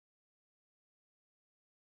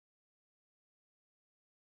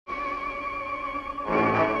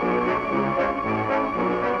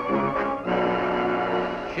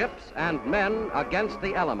Ships and men against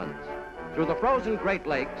the elements. Through the frozen Great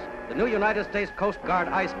Lakes, the new United States Coast Guard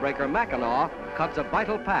icebreaker Mackinaw cuts a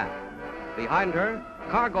vital path. Behind her,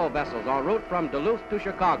 cargo vessels en route from Duluth to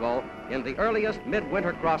Chicago in the earliest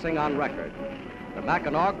midwinter crossing on record. The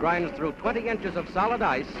Mackinaw grinds through 20 inches of solid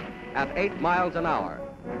ice at 8 miles an hour.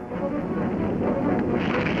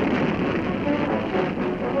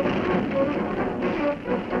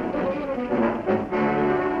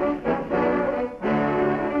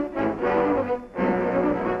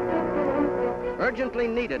 Urgently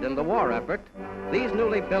needed in the war effort, these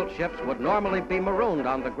newly built ships would normally be marooned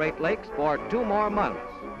on the Great Lakes for 2 more months.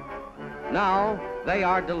 Now, they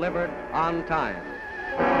are delivered on time.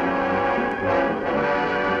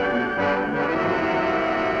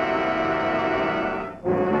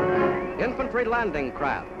 Infantry landing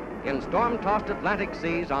craft in storm-tossed Atlantic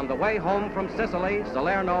seas on the way home from Sicily,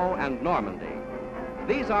 Salerno, and Normandy.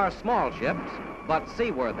 These are small ships, but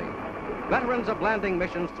seaworthy. Veterans of landing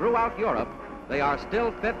missions throughout Europe, they are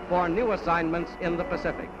still fit for new assignments in the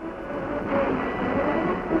Pacific.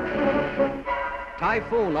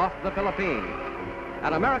 Typhoon off the Philippines.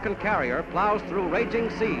 An American carrier plows through raging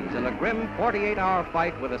seas in a grim 48-hour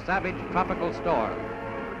fight with a savage tropical storm.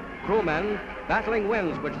 Crewmen, battling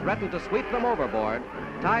winds which threaten to sweep them overboard,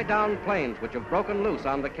 tie down planes which have broken loose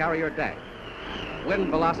on the carrier deck. Wind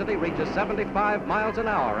velocity reaches 75 miles an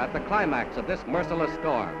hour at the climax of this merciless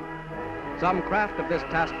storm. Some craft of this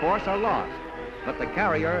task force are lost, but the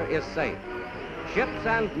carrier is safe. Ships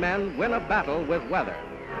and men win a battle with weather.